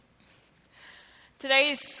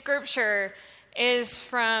Today's scripture is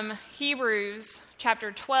from Hebrews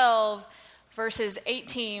chapter 12, verses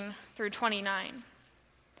 18 through 29.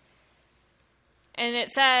 And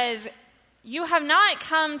it says, "You have not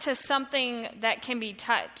come to something that can be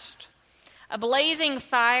touched, a blazing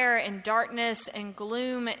fire and darkness and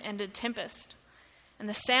gloom and a tempest, and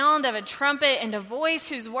the sound of a trumpet and a voice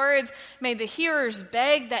whose words made the hearers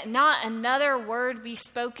beg that not another word be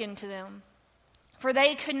spoken to them. For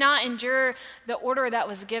they could not endure the order that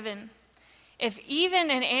was given. If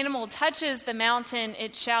even an animal touches the mountain,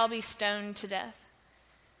 it shall be stoned to death.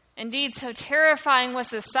 Indeed, so terrifying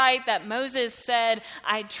was the sight that Moses said,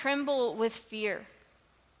 'I tremble with fear.'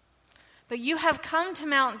 But you have come to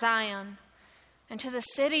Mount Zion, and to the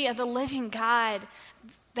city of the living God,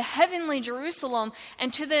 the heavenly Jerusalem,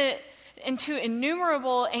 and to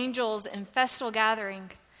innumerable angels in festal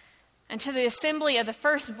gathering, and to the assembly of the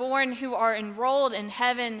firstborn who are enrolled in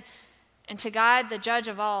heaven, and to God the judge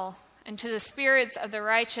of all, and to the spirits of the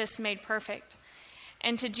righteous made perfect,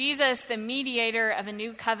 and to Jesus the mediator of a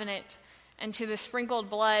new covenant, and to the sprinkled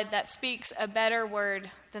blood that speaks a better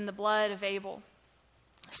word than the blood of Abel.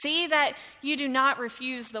 See that you do not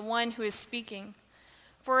refuse the one who is speaking.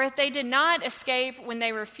 For if they did not escape when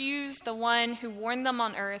they refused the one who warned them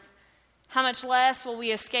on earth, how much less will we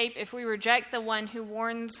escape if we reject the one who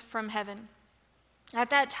warns from heaven? At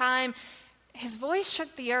that time, his voice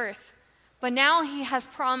shook the earth, but now he has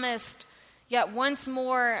promised, 'Yet once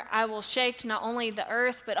more I will shake not only the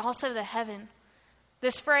earth, but also the heaven.'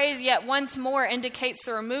 This phrase, 'yet once more,' indicates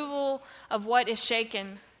the removal of what is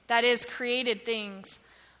shaken, that is, created things,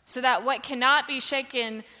 so that what cannot be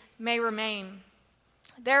shaken may remain.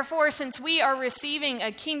 Therefore, since we are receiving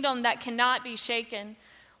a kingdom that cannot be shaken,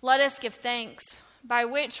 let us give thanks, by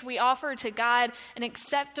which we offer to God an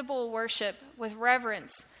acceptable worship with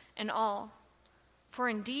reverence and awe. For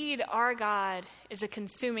indeed our God is a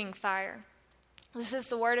consuming fire." This is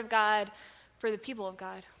the word of God for the people of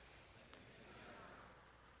God.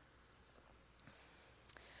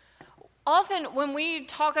 Often when we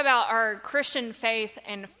talk about our Christian faith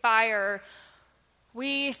and fire,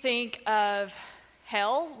 we think of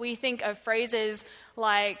hell. We think of phrases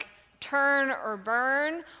like turn or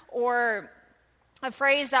burn, or a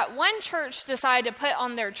phrase that one church decided to put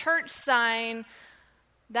on their church sign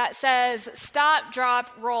that says, "Stop, drop,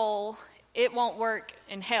 roll, it won't work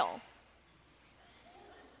in hell."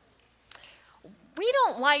 We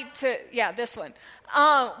don't like to, this one.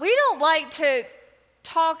 We don't like to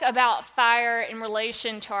talk about fire in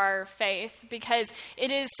relation to our faith because it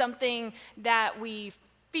is something that we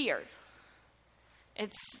fear.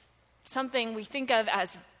 It's something we think of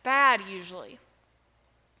as bad usually.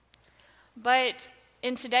 But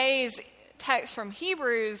in today's text from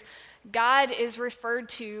Hebrews, God is referred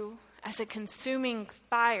to as a consuming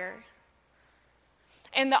fire.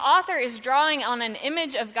 And the author is drawing on an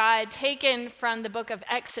image of God taken from the book of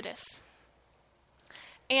Exodus.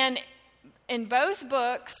 And in both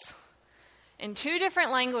books, in two different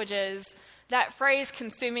languages, that phrase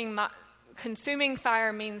consuming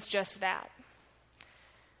fire means just that.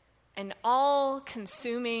 An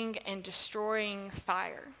all-consuming and destroying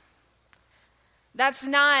fire. That's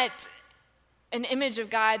not an image of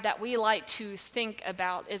God that we like to think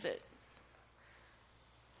about, is it?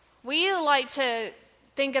 We like to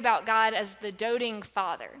think about God as the doting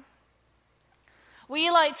father. We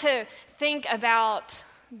like to think about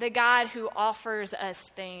the God who offers us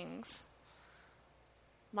things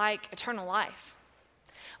like eternal life.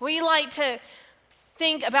 We like to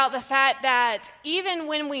think about the fact that even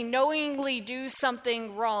when we knowingly do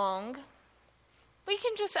something wrong, we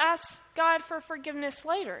can just ask God for forgiveness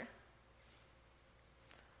later.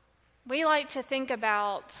 We like to think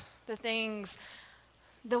about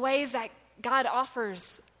the ways that God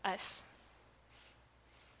offers us.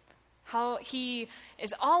 How he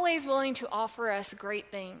is always willing to offer us great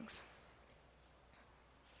things.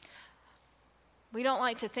 We don't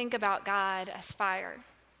like to think about God as fire,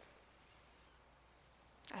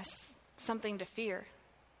 as something to fear.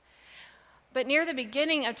 But near the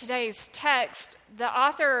beginning of today's text, the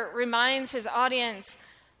author reminds his audience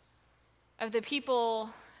of the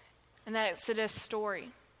people in the Exodus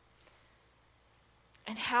story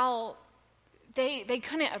and how they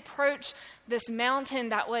couldn't approach this mountain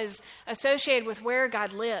that was associated with where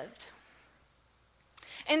God lived.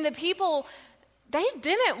 And the people, they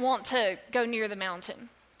didn't want to go near the mountain.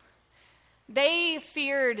 They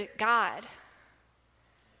feared God.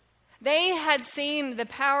 They had seen the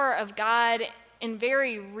power of God in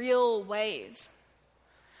very real ways.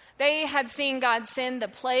 They had seen God send the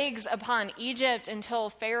plagues upon Egypt until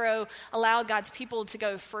Pharaoh allowed God's people to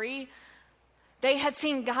go free. They had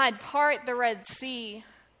seen God part the Red Sea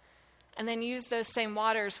and then use those same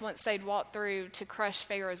waters once they'd walked through to crush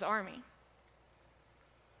Pharaoh's army.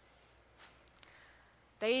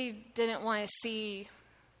 They didn't want to see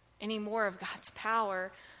any more of God's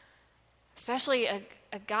power, especially a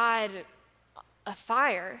God of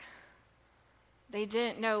fire. They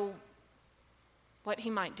didn't know what he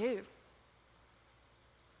might do.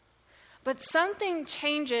 But something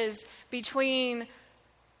changes between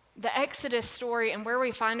the Exodus story and where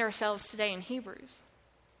we find ourselves today in Hebrews.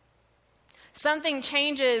 Something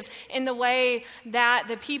changes in the way that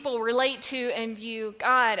the people relate to and view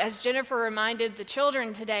God, as Jennifer reminded the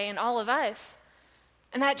children today and all of us.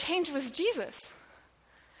 And that change was Jesus.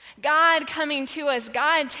 God coming to us,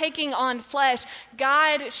 God taking on flesh,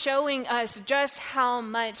 God showing us just how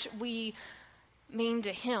much we mean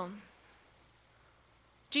to him.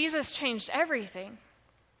 Jesus changed everything.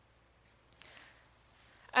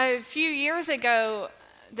 A few years ago,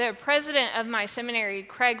 the president of my seminary,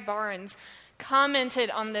 Craig Barnes, commented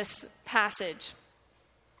on this passage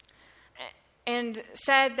and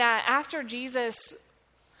said that after Jesus,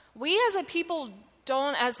 we as a people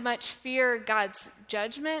don't as much fear God's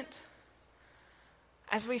judgment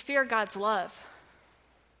as we fear God's love.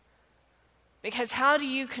 Because how do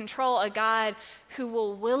you control a God who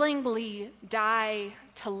will willingly die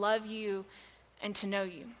to love you and to know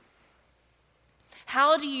you?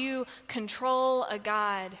 How do you control a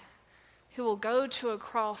God who will go to a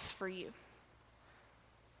cross for you?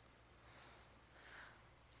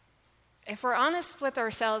 If we're honest with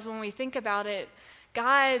ourselves when we think about it,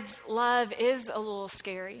 God's love is a little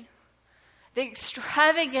scary. The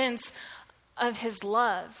extravagance of his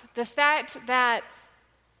love, the fact that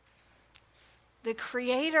the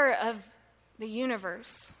creator of the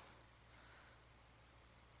universe,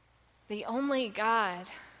 the only God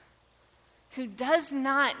who does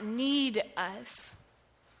not need us,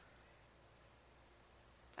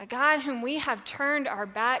 a God whom we have turned our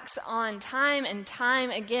backs on time and time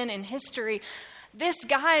again in history, this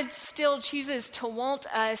God still chooses to want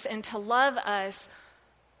us and to love us.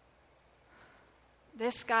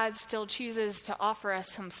 This God still chooses to offer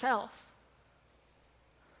us himself.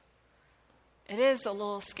 It is a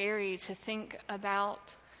little scary to think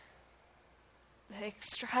about the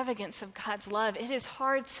extravagance of God's love. It is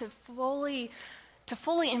hard to fully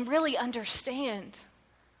and really understand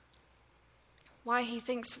why he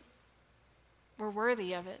thinks we're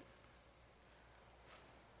worthy of it.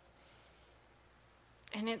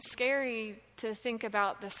 And it's scary to think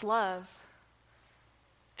about this love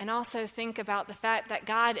and also think about the fact that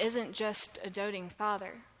God isn't just a doting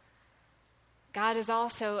father. God is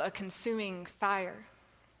also a consuming fire.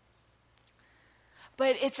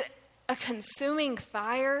 But it's a consuming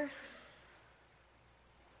fire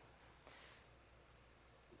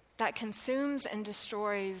that consumes and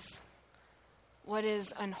destroys what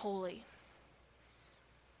is unholy.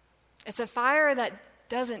 It's a fire that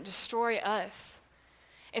doesn't destroy us.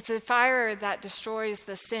 It's a fire that destroys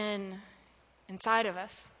the sin inside of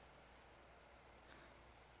us.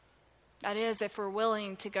 That is, if we're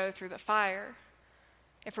willing to go through the fire,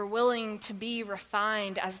 if we're willing to be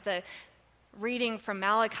refined, as the reading from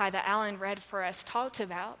Malachi that Alan read for us talked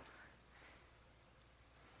about.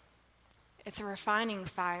 It's a refining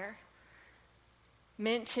fire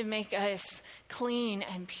meant to make us clean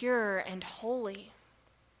and pure and holy.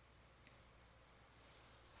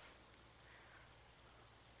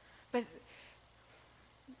 But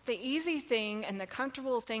the easy thing and the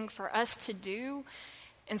comfortable thing for us to do,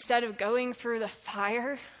 instead of going through the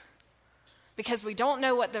fire, because we don't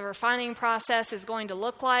know what the refining process is going to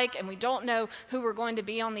look like and we don't know who we're going to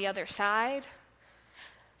be on the other side,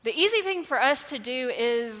 the easy thing for us to do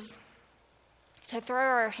is to throw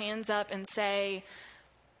our hands up and say,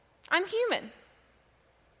 I'm human.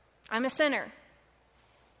 I'm a sinner.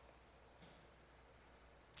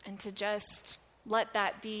 And to just let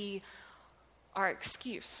that be our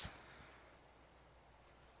excuse.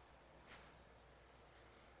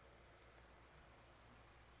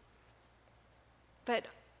 But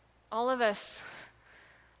all of us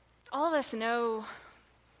know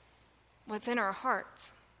what's in our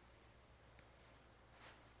hearts.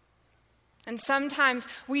 And sometimes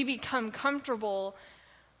we become comfortable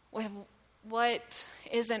with what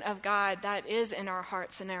isn't of God that is in our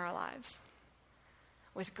hearts and in our lives.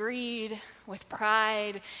 With greed, with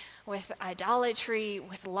pride, with idolatry,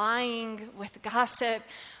 with lying, with gossip,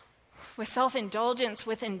 with self-indulgence,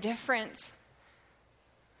 with indifference.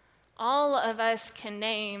 All of us can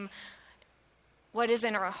name what is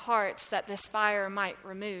in our hearts that this fire might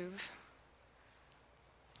remove.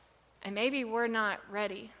 And maybe we're not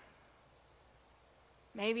ready.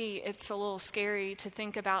 maybe it's a little scary to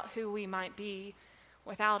think about who we might be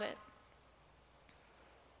without it.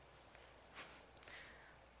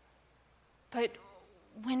 But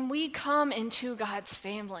when we come into God's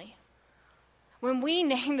family, when we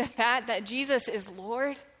name the fact that Jesus is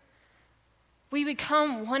Lord, we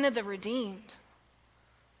become one of the redeemed.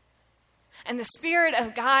 And the Spirit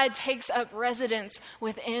of God takes up residence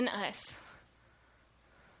within us.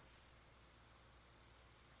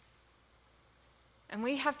 And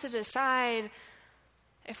we have to decide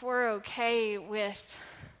if we're okay with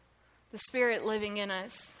the Spirit living in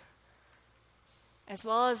us, as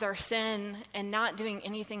well as our sin, and not doing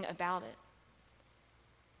anything about it.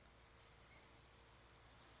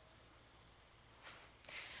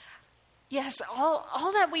 Yes,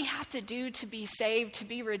 all that we have to do to be saved, to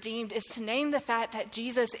be redeemed, is to name the fact that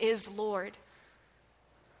Jesus is Lord.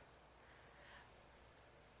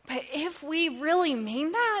 But if we really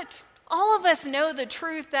mean that, all of us know the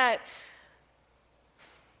truth that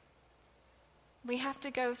we have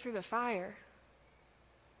to go through the fire.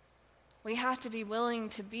 We have to be willing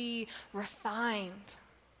to be refined.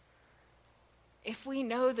 If we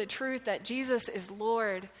know the truth that Jesus is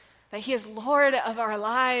Lord, that he is Lord of our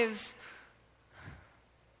lives,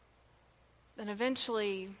 then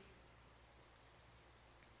eventually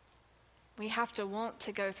we have to want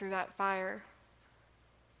to go through that fire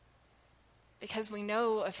because we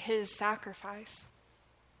know of his sacrifice.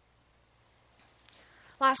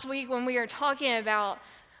 Last week when we were talking about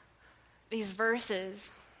these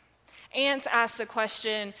verses, Ants asked the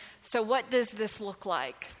question, so what does this look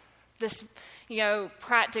like? This,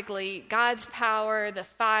 practically, God's power, the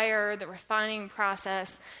fire, the refining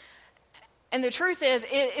process. And the truth is,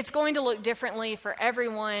 it's going to look differently for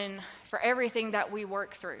everyone, for everything that we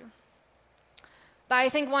work through. But I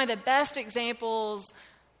think one of the best examples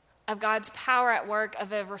of God's power at work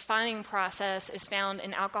of a refining process is found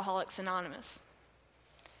in Alcoholics Anonymous.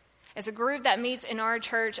 It's a group that meets in our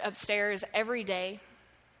church upstairs every day.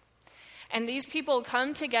 And these people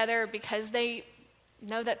come together because they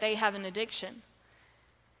know that they have an addiction.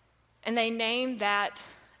 And they name that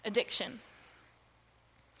addiction.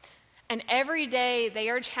 And every day they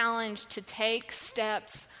are challenged to take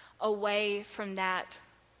steps away from that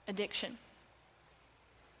addiction.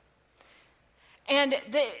 And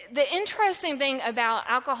the interesting thing about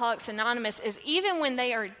Alcoholics Anonymous is even when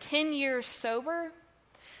they are 10 years sober,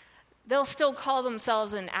 they'll still call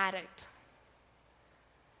themselves an addict.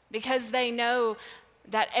 Because they know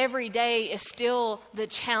that every day is still the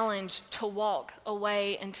challenge to walk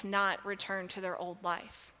away and to not return to their old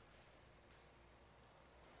life.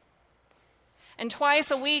 And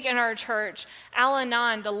twice a week in our church,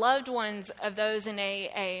 Al-Anon, the loved ones of those in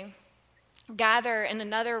AA, gather in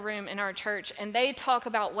another room in our church, and they talk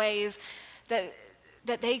about ways that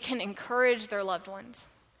they can encourage their loved ones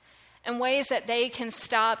and ways that they can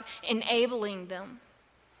stop enabling them.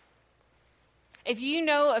 If you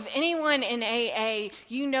know of anyone in AA,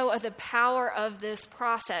 you know of the power of this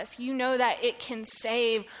process. You know that it can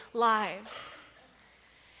save lives.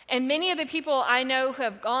 And many of the people I know who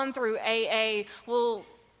have gone through AA will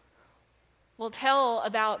tell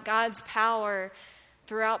about God's power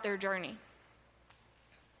throughout their journey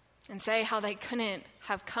and say how they couldn't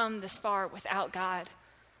have come this far without God.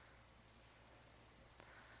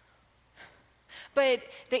 But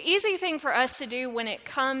the easy thing for us to do when it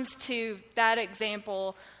comes to that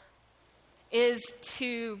example is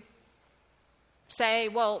to say,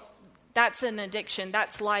 well, that's an addiction,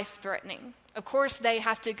 that's life-threatening. Of course, they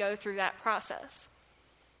have to go through that process.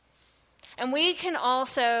 And we can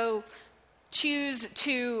also choose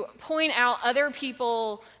to point out other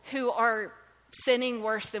people who are sinning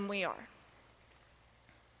worse than we are.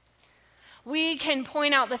 We can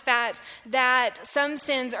point out the fact that some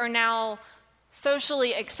sins are now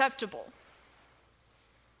socially acceptable.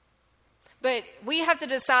 But we have to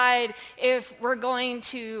decide if we're going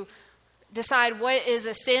to decide what is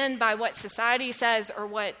a sin by what society says or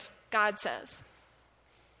what God says.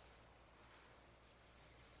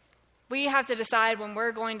 We have to decide when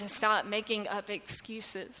we're going to stop making up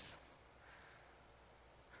excuses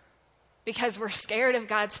because we're scared of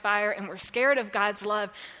God's fire and we're scared of God's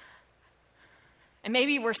love. And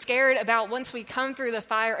maybe we're scared about once we come through the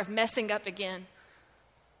fire of messing up again,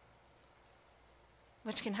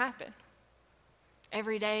 which can happen.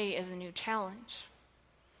 Every day is a new challenge.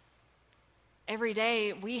 Every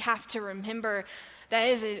day we have to remember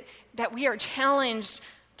that we are challenged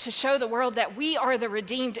to show the world that we are the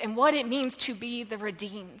redeemed and what it means to be the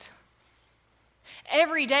redeemed.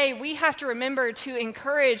 Every day we have to remember to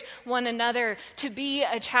encourage one another to be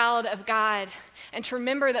a child of God and to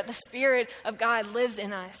remember that the Spirit of God lives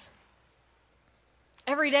in us.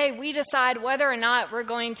 Every day we decide whether or not we're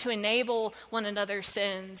going to enable one another's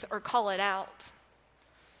sins or call it out.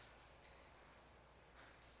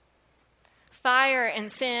 Fire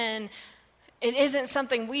and sin, it isn't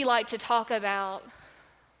something we like to talk about,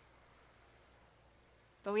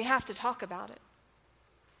 but we have to talk about it.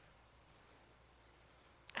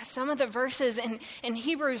 As some of the verses in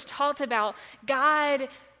Hebrews talked about, God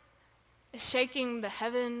is shaking the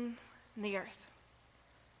heaven and the earth.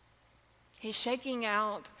 He's shaking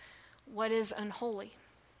out what is unholy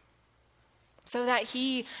so that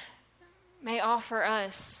he may offer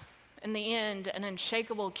us, in the end, an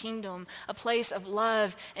unshakable kingdom, a place of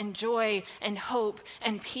love and joy and hope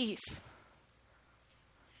and peace.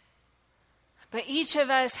 But each of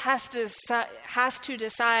us has to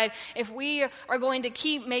decide if we are going to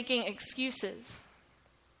keep making excuses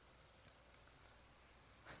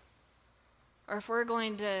or if we're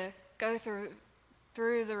going to go through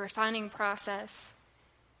the refining process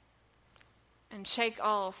and shake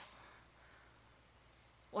off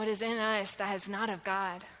what is in us that is not of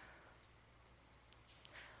God.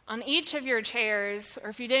 On each of your chairs, or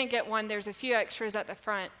if you didn't get one, there's a few extras at the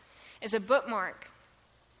front, is a bookmark.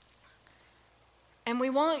 And we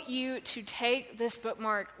want you to take this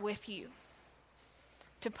bookmark with you,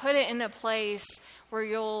 to put it in a place where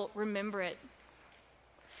you'll remember it.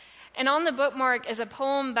 And on the bookmark is a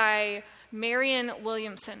poem by Marianne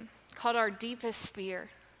Williamson called Our Deepest Fear.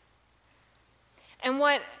 And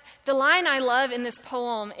what the line I love in this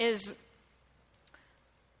poem is,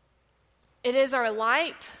 it is our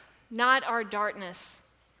light, not our darkness,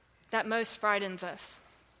 that most frightens us.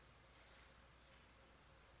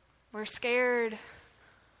 We're scared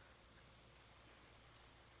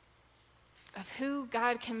of who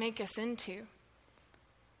God can make us into.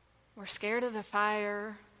 We're scared of the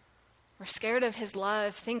fire. We're scared of his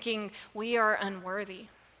love, thinking we are unworthy.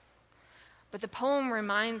 But the poem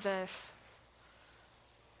reminds us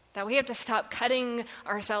that we have to stop cutting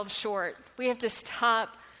ourselves short. We have to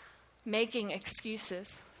stop making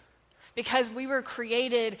excuses because we were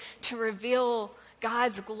created to reveal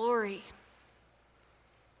God's glory.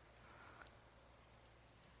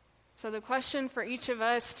 So the question for each of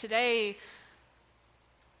us today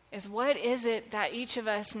is, what is it that each of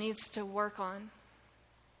us needs to work on,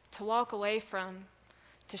 to walk away from,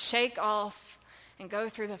 to shake off and go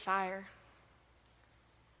through the fire?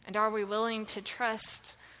 And are we willing to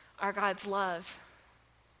trust our God's love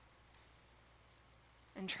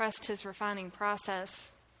and trust his refining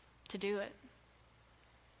process to do it?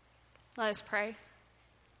 Let us pray.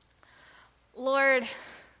 Lord,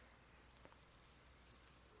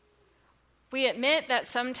 we admit that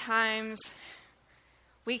sometimes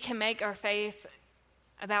we can make our faith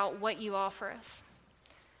about what you offer us.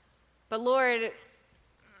 But Lord,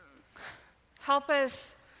 help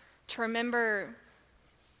us to remember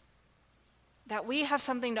that we have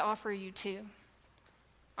something to offer you too,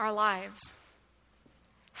 our lives.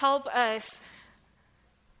 Help us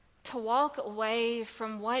to walk away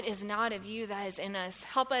from what is not of you that is in us.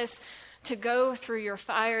 Help us to go through your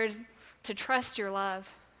fires, to trust your love,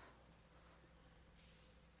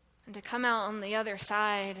 and to come out on the other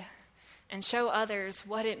side and show others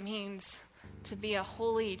what it means to be a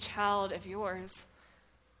holy child of yours,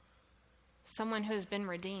 someone who has been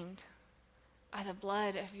redeemed by the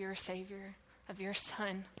blood of your Savior, of your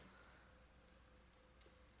Son.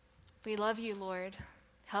 We love you, Lord.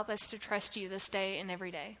 Help us to trust you this day and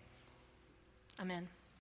every day. Amen.